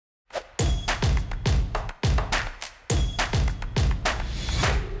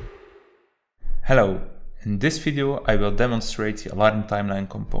Hello, in this video I will demonstrate the alarm timeline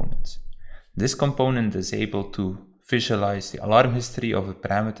component. This component is able to visualize the alarm history of a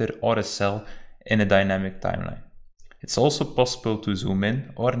parameter or a cell in a dynamic timeline. It's also possible to zoom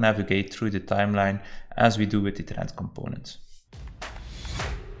in or navigate through the timeline as we do with the trend component.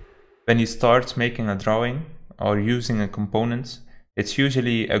 When you start making a drawing or using a component, it's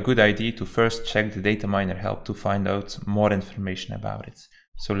usually a good idea to first check the DataMiner help to find out more information about it.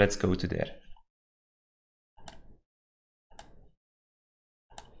 So let's go to there.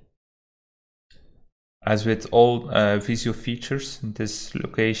 As with all Visio features, this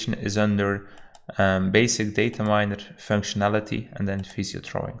location is under basic DataMiner functionality and then Visio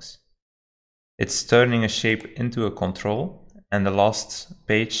drawings. It's turning a shape into a control, and the last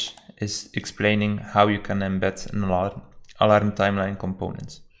page is explaining how you can embed an alarm timeline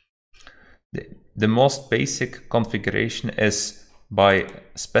component. The most basic configuration is by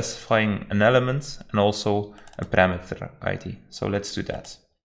specifying an element and also a parameter ID. So let's do that.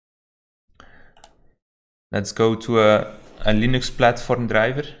 Let's go to a Linux platform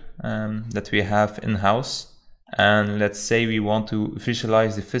driver that we have in-house, and let's say we want to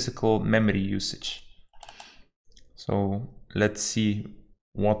visualize the physical memory usage. So let's see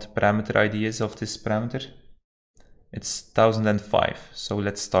what parameter ID is of this parameter. It's 1005, so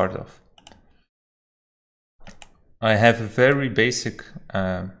let's start off. I have a very basic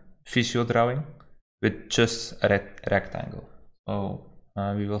Visio drawing with just a rectangle. So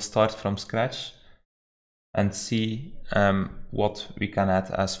we will start from scratch and see what we can add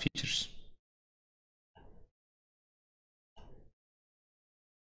as features.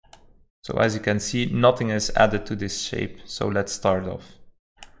 So as you can see, nothing is added to this shape, so let's start off.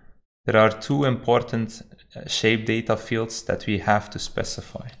 There are two important shape data fields that we have to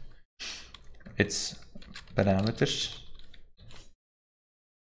specify. It's parameters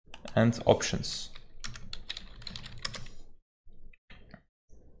and options.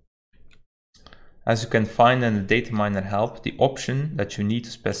 As you can find in the DataMiner help, the option that you need to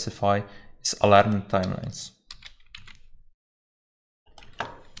specify is alarm timelines.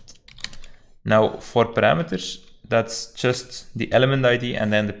 Now for parameters, that's just the element ID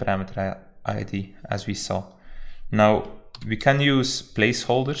and then the parameter ID as we saw. Now we can use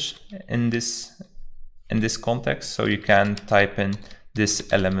placeholders in this context, so you can type in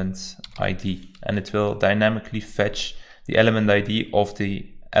this element ID and it will dynamically fetch the element ID of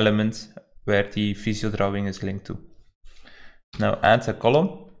the element where the Visio drawing is linked to. Now add a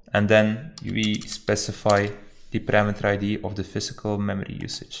column and then we specify the parameter ID of the physical memory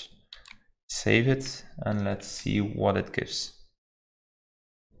usage. Save it and let's see what it gives.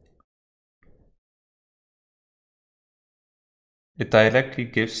 It directly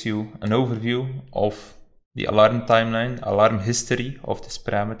gives you an overview of the alarm timeline, alarm history of this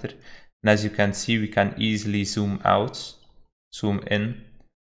parameter. And as you can see, we can easily zoom out, zoom in,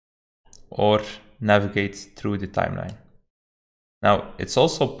 or navigate through the timeline. Now, it's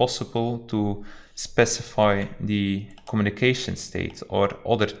also possible to specify the communication state or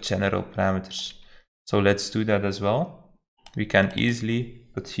other general parameters. So let's do that as well. We can easily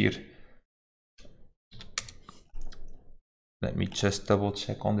put here. Let me just double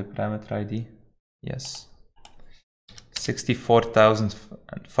check on the parameter ID. Yes,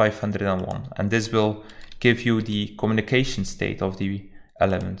 64,501. And this will give you the communication state of the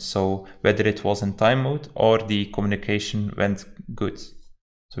element, so whether it was in time mode or the communication went good.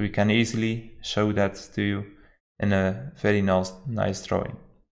 So we can easily show that to you in a very nice drawing.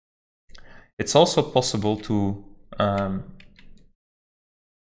 It's also possible to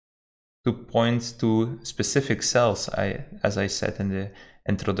point to specific cells, as I said in the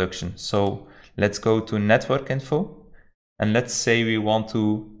introduction. So let's go to network info and let's say we want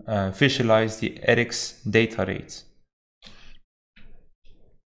to visualize the RX data rate.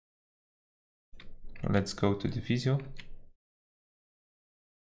 Let's go to the Visio.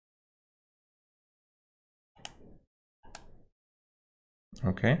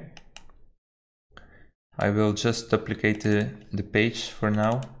 Okay. I will just duplicate the page for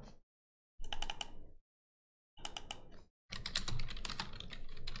now.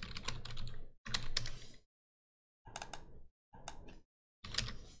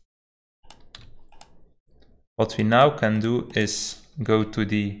 What we now can do is go to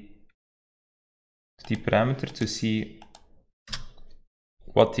the parameter to see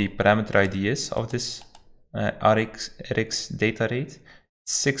what the parameter ID is of this RX data rate.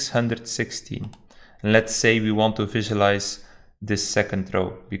 616. And let's say we want to visualize this second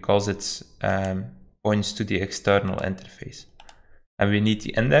row because it points to the external interface. And we need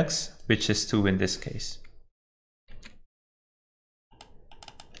the index, which is 2 in this case.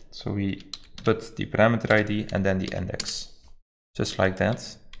 So we put the parameter ID and then the index, just like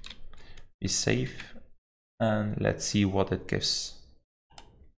that. We save and let's see what it gives.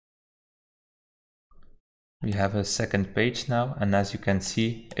 We have a second page now, and as you can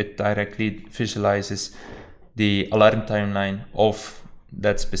see, it directly visualizes the alarm timeline of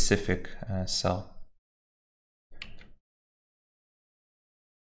that specific cell.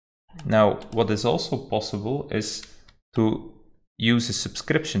 Now, what is also possible is to use a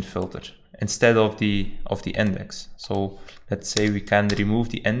subscription filter instead of the index. So let's say we can remove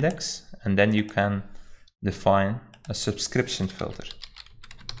the index, and then you can define a subscription filter.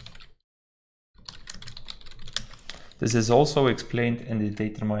 This is also explained in the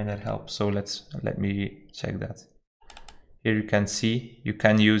DataMiner help, so let me check that. Here you can see you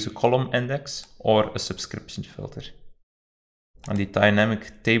can use a column index or a subscription filter. And the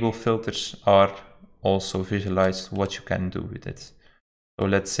dynamic table filters are also visualized what you can do with it. So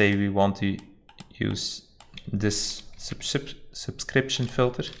let's say we want to use this subscription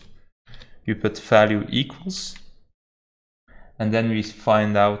filter. We put value equals, and then we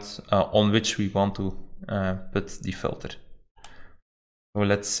find out on which we want to put the filter. So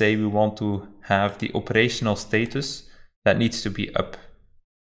let's say we want to have the operational status that needs to be up.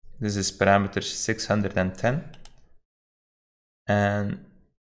 This is parameter 610, and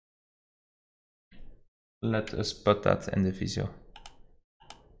let us put that in the Visio.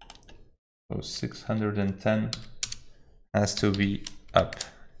 So 610 has to be up,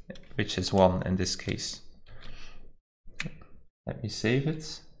 which is 1 in this case. Let me save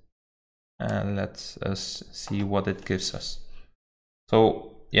it and let us see what it gives us.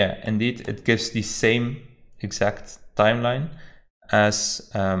 So yeah, indeed it gives the same exact timeline as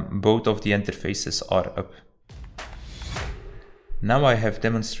both of the interfaces are up. Now I have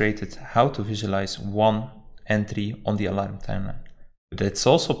demonstrated how to visualize one entry on the alarm timeline, but it's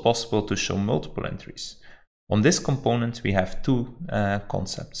also possible to show multiple entries. On this component we have two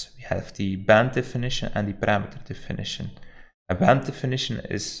concepts. We have the band definition and the parameter definition. A band definition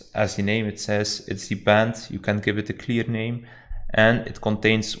is, as the name it says, it's the band. You can give it a clear name, and it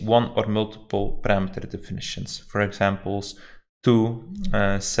contains one or multiple parameter definitions. For example,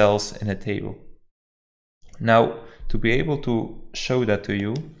 2 cells in a table. Now, to be able to show that to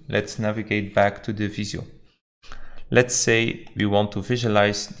you, let's navigate back to the Visio. Let's say we want to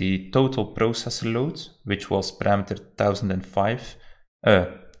visualize the total processor load, which was parameter 1005,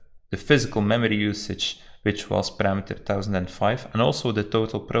 the physical memory usage, which was parameter 1005, and also the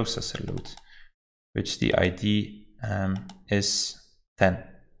total processor load, which the ID is 10.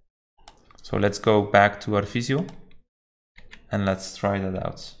 So let's go back to our Visio and let's try that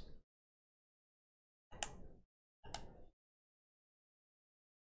out.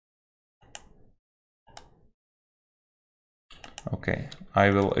 Okay,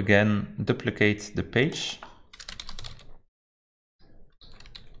 I will again duplicate the page.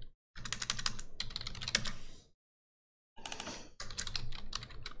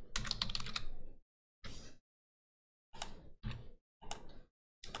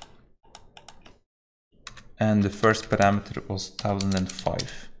 And the first parameter was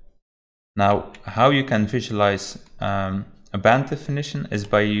 1005. Now, how you can visualize a band definition is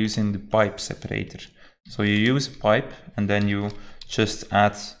by using the pipe separator. So you use a pipe and then you just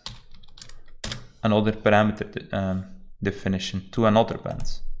add another parameter definition to another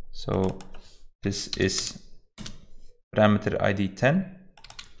band. So this is parameter ID 10.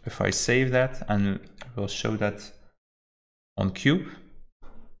 If I save that, and I will show that on Cube,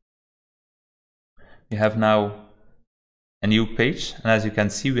 we have now a new page, and as you can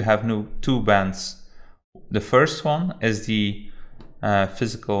see we have now 2 bands. The first one is the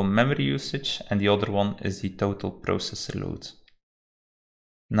physical memory usage, and the other one is the total processor load.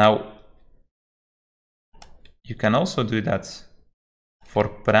 Now you can also do that for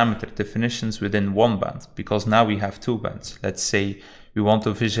parameter definitions within one band, because now we have 2 bands. Let's say we want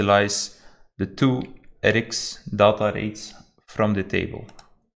to visualize the 2 RX data rates from the table.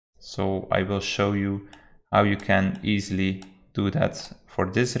 So I will show you how you can easily do that for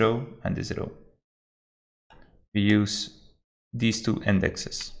this row and this row. We use these 2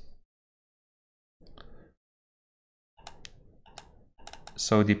 indexes.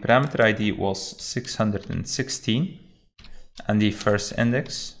 So the parameter ID was 616 and the first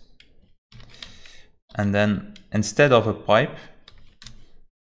index. And then instead of a pipe,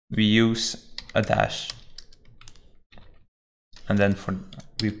 we use a dash. And then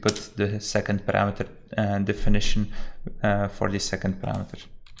we put the second parameter definition for the second parameter.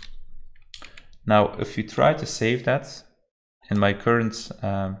 Now, if you try to save that in my current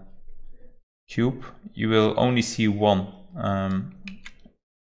cube, you will only see 1.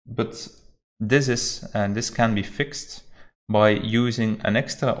 But this can be fixed by using an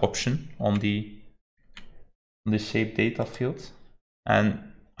extra option on the shape data field, and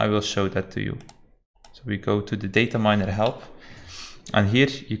I will show that to you. So we go to the DataMiner help, and here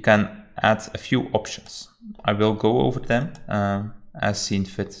you can add a few options. I will go over them as seen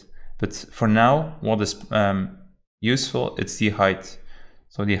fit, but for now what is useful, it's the height.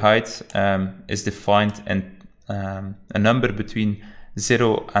 So the height is defined in a number between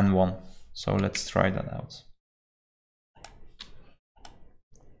 0 and 1. So let's try that out.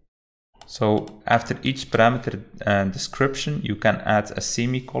 So after each parameter description, you can add a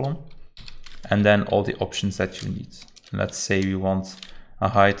semicolon and then all the options that you need. Let's say we want a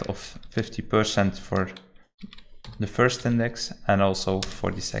height of 50% for the first index and also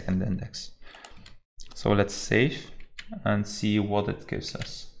for the second index. So let's save and see what it gives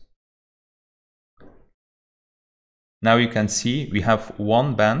us. Now you can see we have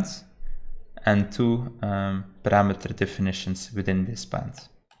one band and two parameter definitions within this band.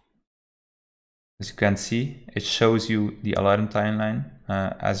 As you can see, it shows you the alarm timeline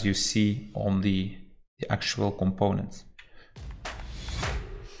as you see on the actual component.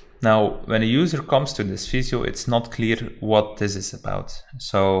 Now, when a user comes to this Visio, it's not clear what this is about.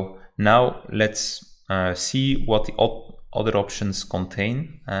 So now let's see what the other options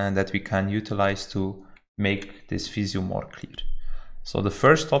contain and that we can utilize to make this Visio more clear. So the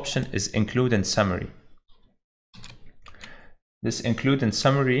first option is include in summary. This include in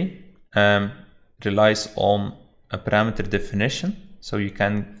summary relies on a parameter definition. So you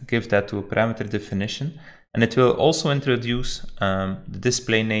can give that to a parameter definition, and it will also introduce the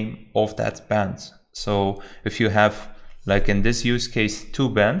display name of that band. So if you have, like in this use case, two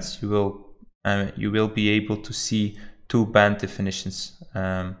bands, you will be able to see two band definitions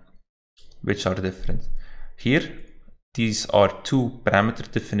which are different. Here, these are two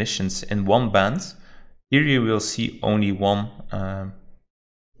parameter definitions in one band. Here you will see only one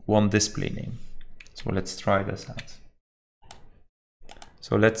display name. So let's try this out.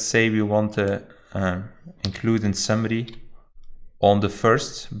 So let's say we want to include in summary on the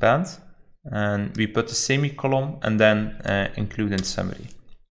first band, and we put a semicolon and then include in summary.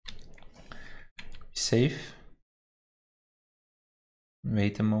 Save.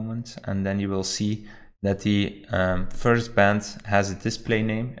 Wait a moment, and then you will see that the first band has a display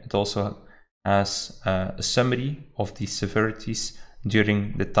name. It also has a summary of the severities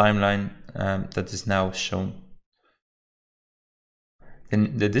during the timeline that is now shown.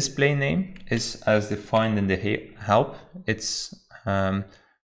 Then the display name is as defined in the help. It's the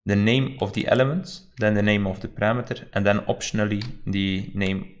name of the element, then the name of the parameter, and then optionally the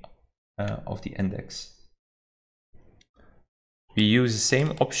name of the index. We use the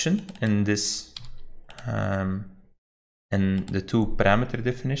same option in this in the two parameter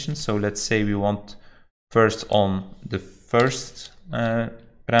definitions. So let's say we want first on the first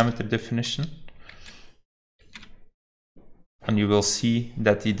parameter definition, and you will see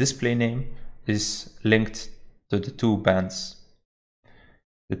that the display name is linked to the two bands.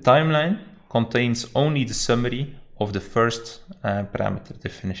 The timeline contains only the summary of the first parameter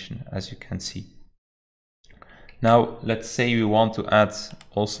definition, as you can see. Now let's say we want to add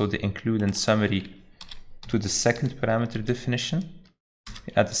also the include in summary to the second parameter definition.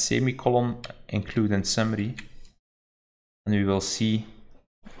 We add a semicolon, include in summary, and we will see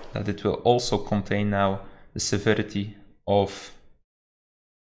that it will also contain now the severity of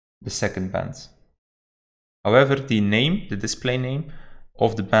the second band. However, the name, the display name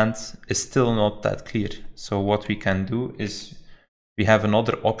of the band is still not that clear. So what we can do is we have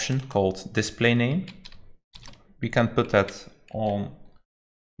another option called display name. We can put that on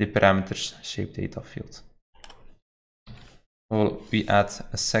the parameters shape data field. So we add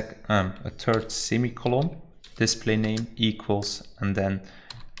a third semicolon, display name equals, and then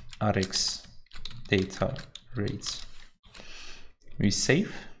Rx data rates. We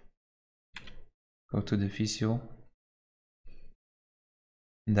save, go to the Visio,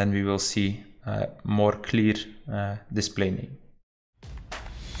 and then we will see a more clear display name.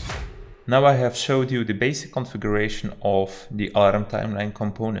 Now I have showed you the basic configuration of the alarm timeline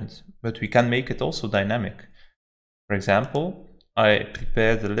component, but we can make it also dynamic. For example, I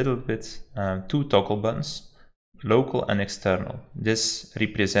prepared a little bit two toggle buttons, local and external. This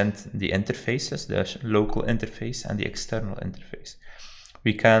represents the interfaces, the local interface and the external interface.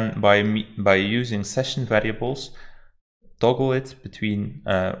 We can, by using session variables, toggle it between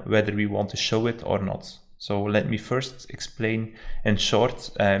whether we want to show it or not. So let me first explain in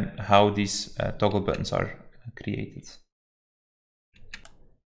short how these toggle buttons are created.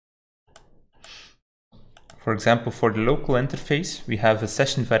 For example, for the local interface, we have a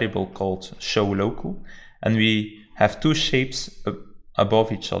session variable called showLocal, and we have two shapes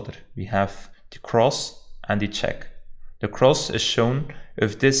above each other. We have the cross and the check. The cross is shown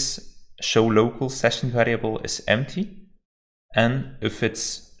if this showLocal session variable is empty, and if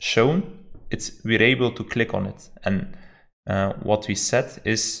it's shown, we're able to click on it. And what we set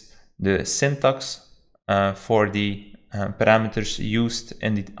is the syntax for the parameters used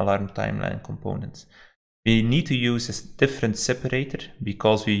in the alarm timeline component. We need to use a different separator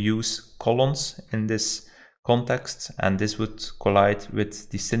because we use colons in this context, and this would collide with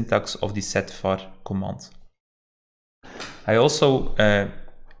the syntax of the setvar command. I also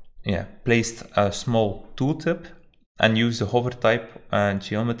placed a small tooltip and used the hover type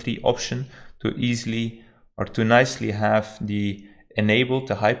geometry option to easily or to nicely have the enable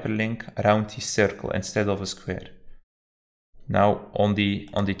the hyperlink around the circle instead of a square. Now on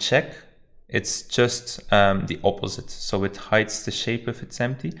the check, it's just the opposite, so it hides the shape if it's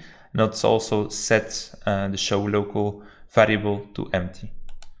empty, and it's also set the showLocal variable to empty.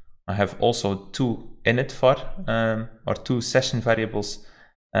 I have also two initvar or two session variables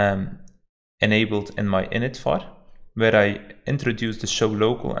enabled in my initvar, where I introduce the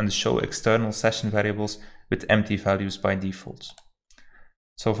showLocal and the showExternal session variables with empty values by default.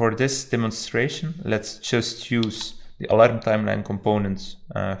 So for this demonstration, let's just use the alarm timeline components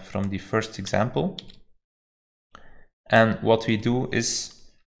from the first example. And what we do is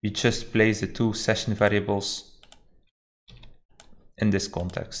we just place the two session variables in this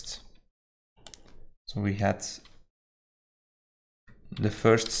context. So we had the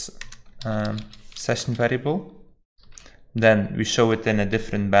first session variable, then we show it in a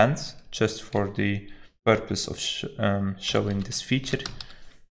different band just for the purpose of showing this feature.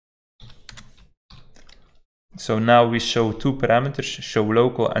 So now we show two parameters,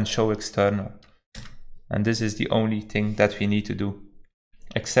 showLocal and showExternal. And this is the only thing that we need to do,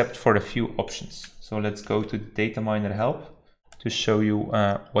 except for a few options. So let's go to the DataMiner help to show you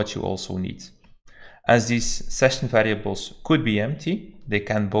what you also need. As these session variables could be empty, they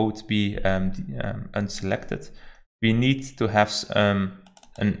can both be unselected. We need to have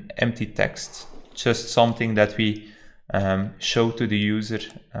an empty text, just something that we show to the user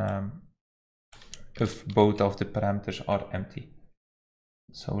if both of the parameters are empty.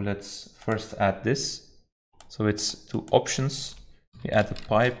 So let's first add this. So it's to options, we add a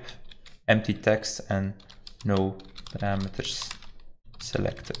pipe, empty text, and no parameters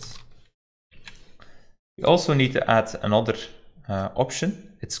selected. We also need to add another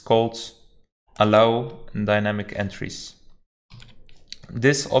option. It's called allow dynamic entries.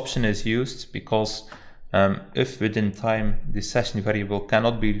 This option is used because if within time the session variable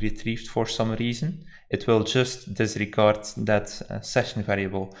cannot be retrieved for some reason, it will just disregard that session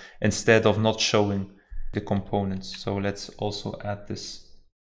variable instead of not showing the components. So let's also add this.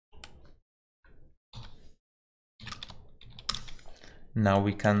 Now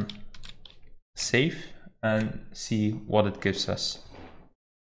we can save and see what it gives us.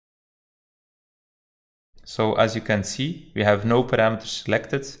 So as you can see, we have no parameters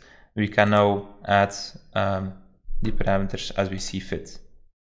selected. We can now add the parameters as we see fit.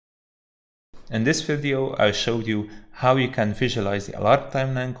 In this video, I showed you how you can visualize the alarm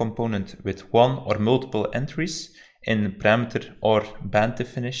timeline component with one or multiple entries in parameter or band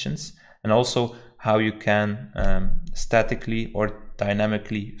definitions, and also how you can statically or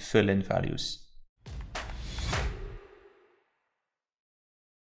dynamically fill in values.